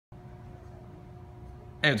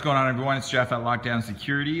Hey, what's going on everyone? It's Jeff at Lockdown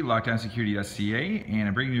Security, LockdownSecurity.ca, and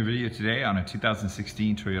I'm bringing you a video today on a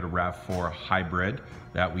 2016 Toyota RAV4 hybrid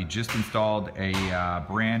that we just installed a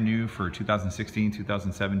brand new for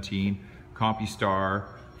 2016-2017 Compustar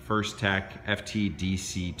First Tech FT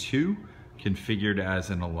DC2 configured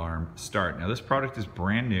as an alarm start. Now this product is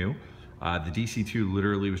brand new. The DC2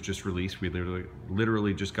 literally was just released. We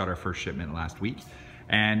literally just got our first shipment last week,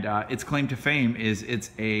 and its claim to fame is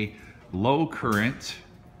it's a low current,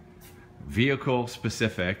 vehicle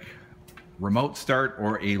specific remote start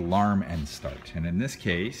or alarm and start. And in this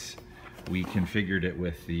case, we configured it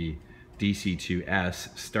with the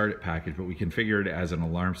DC2S Start It package, but we configured it as an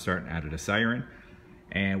alarm start and added a siren.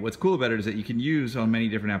 And what's cool about it is that you can use on many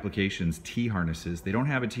different applications T-harnesses. They don't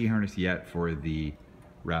have a T-harness yet for the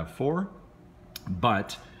RAV4,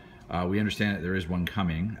 but we understand that there is one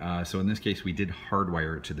coming. So in this case, we did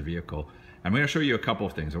hardwire it to the vehicle. I'm going to show you a couple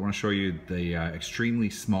of things. I want to show you the extremely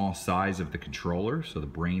small size of the controller, so the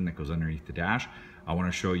brain that goes underneath the dash. I want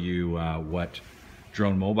to show you what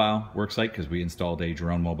Drone Mobile works like, because we installed a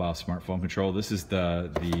Drone Mobile smartphone control. This is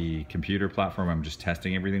the computer platform I'm just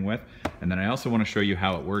testing everything with. And then I also want to show you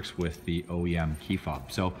how it works with the OEM key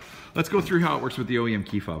fob. So let's go through how it works with the OEM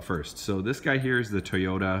key fob first. So this guy here is the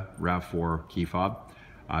Toyota RAV4 key fob.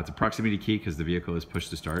 It's a proximity key because the vehicle is push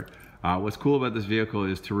to start. What's cool about this vehicle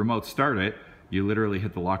is to remote start it, you literally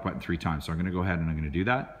hit the lock button 3 times. So I'm going to go ahead and I'm going to do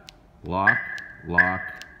that. Lock, lock,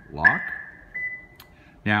 lock.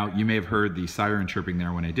 Now you may have heard the siren chirping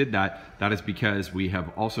there when I did that. That is because we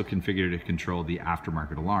have also configured to control the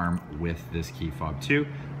aftermarket alarm with this key fob too.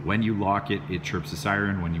 When you lock it, it chirps a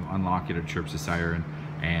siren. When you unlock it, it chirps a siren.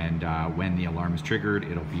 And when the alarm is triggered,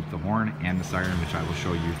 it'll beep the horn and the siren, which I will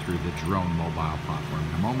show you through the Drone Mobile platform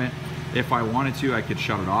in a moment. If I wanted to, I could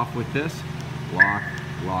shut it off with this. Lock,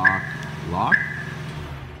 lock, lock.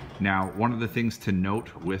 Now, one of the things to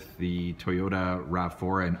note with the Toyota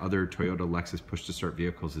RAV4 and other Toyota Lexus push-to-start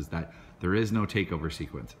vehicles is that there is no takeover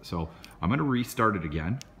sequence. So I'm going to restart it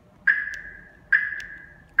again.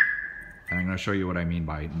 And I'm going to show you what I mean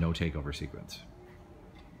by no takeover sequence.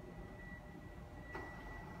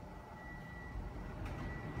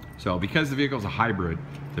 So because the vehicle is a hybrid,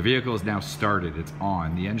 the vehicle is now started, it's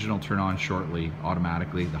on. The engine will turn on shortly,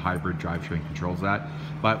 automatically. The hybrid drivetrain controls that.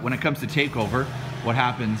 But when it comes to takeover, what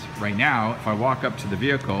happens right now, if I walk up to the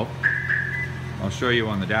vehicle, I'll show you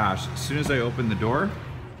on the dash, as soon as I open the door,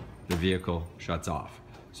 the vehicle shuts off.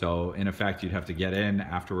 So in effect, you'd have to get in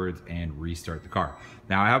afterwards and restart the car.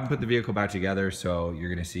 Now I haven't put the vehicle back together, so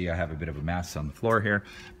you're gonna see I have a bit of a mess on the floor here,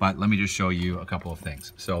 but let me just show you a couple of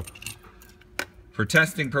things. So for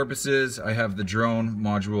testing purposes, I have the drone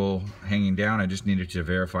module hanging down. I just needed to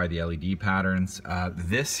verify the LED patterns.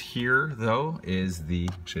 This here, though, is the,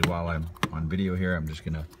 actually while I'm on video here, I'm just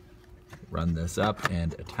gonna run this up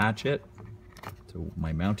and attach it to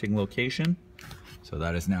my mounting location. So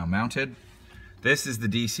that is now mounted. This is the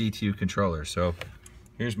DC2 controller. So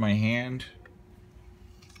here's my hand.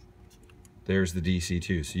 There's the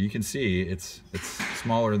DC2. So you can see it's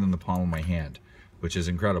smaller than the palm of my hand, which is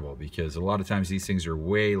incredible because a lot of times these things are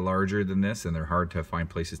way larger than this and they're hard to find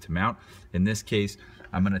places to mount. In this case,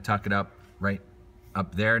 I'm gonna tuck it up right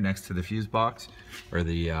up there next to the fuse box or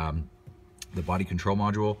the body control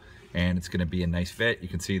module, and it's gonna be a nice fit. You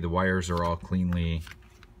can see the wires are all cleanly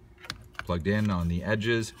plugged in on the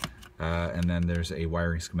edges, and then there's a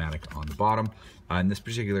wiring schematic on the bottom. In this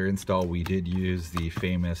particular install, we did use the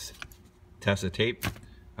famous Tessa tape.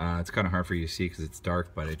 It's kind of hard for you to see because it's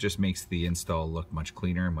dark, but it just makes the install look much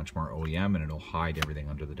cleaner, much more OEM, and it'll hide everything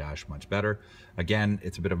under the dash much better. Again,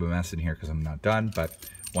 it's a bit of a mess in here because I'm not done, but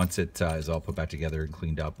once it is all put back together and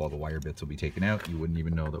cleaned up, all the wire bits will be taken out. You wouldn't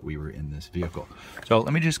even know that we were in this vehicle. So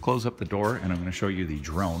let me just close up the door and I'm going to show you the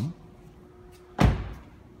drone.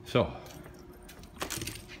 So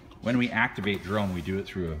when we activate drone, we do it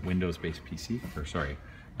through a Windows-based PC, or sorry,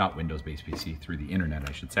 not Windows-based PC, through the internet,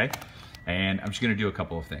 I should say. And I'm just gonna do a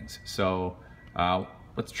couple of things. So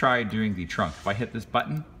let's try doing the trunk. If I hit this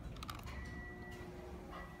button,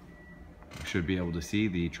 you should be able to see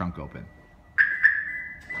the trunk open.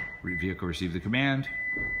 Vehicle received the command.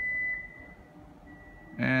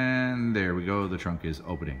 And there we go, the trunk is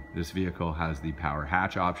opening. This vehicle has the power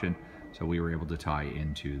hatch option, so we were able to tie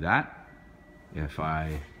into that. If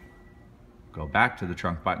I go back to the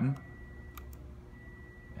trunk button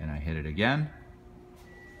and I hit it again,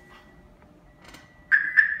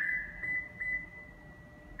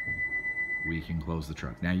 we can close the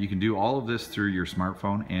trunk. Now you can do all of this through your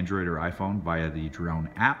smartphone, Android or iPhone, via the Drone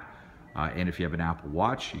app. And if you have an Apple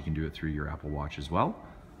Watch, you can do it through your Apple Watch as well.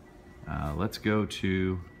 Let's go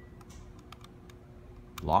to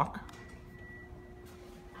lock.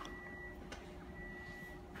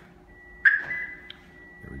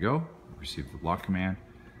 go. Receive the lock command.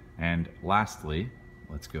 And lastly,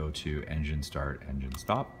 let's go to engine start, engine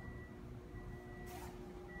stop.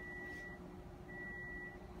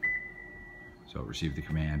 So receive the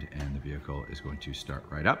command and the vehicle is going to start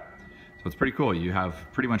right up. So it's pretty cool. You have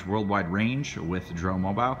pretty much worldwide range with Drone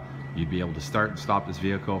Mobile. You'd be able to start and stop this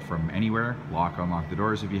vehicle from anywhere, lock, unlock the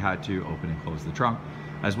doors if you had to, open and close the trunk,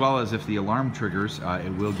 as well as if the alarm triggers,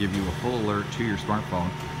 it will give you a full alert to your smartphone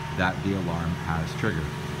that the alarm has triggered.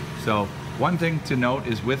 So one thing to note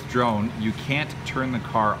is with drone, you can't turn the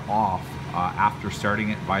car off after starting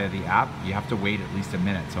it via the app. You have to wait at least a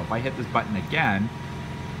minute. So if I hit this button again,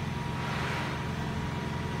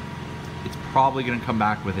 it's probably going to come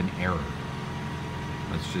back with an error.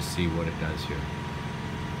 Let's just see what it does here.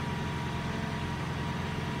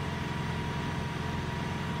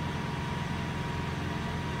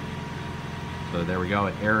 So there we go,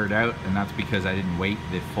 it errored out, and that's because I didn't wait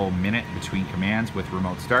the full minute between commands with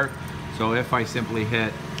remote start. So if I simply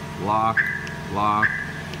hit lock, lock,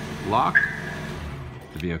 lock,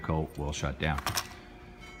 the vehicle will shut down.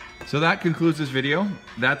 So that concludes this video.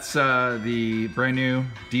 That's the brand new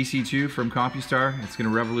DC2 from Compustar. It's going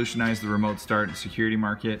to revolutionize the remote start and security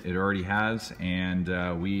market. It already has,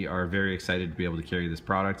 and we are very excited to be able to carry this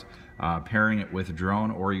product. Pairing it with a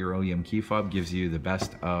drone or your OEM key fob gives you the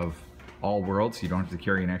best of all worlds. You don't have to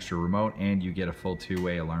carry an extra remote, and you get a full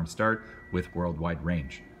two-way alarm start with worldwide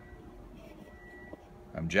range.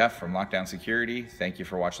 I'm Jeff from Lockdown Security. Thank you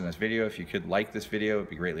for watching this video. If you could like this video, it'd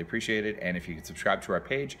be greatly appreciated. And if you could subscribe to our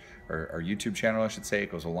page, or our YouTube channel, I should say,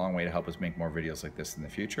 it goes a long way to help us make more videos like this in the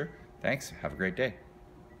future. Thanks, have a great day.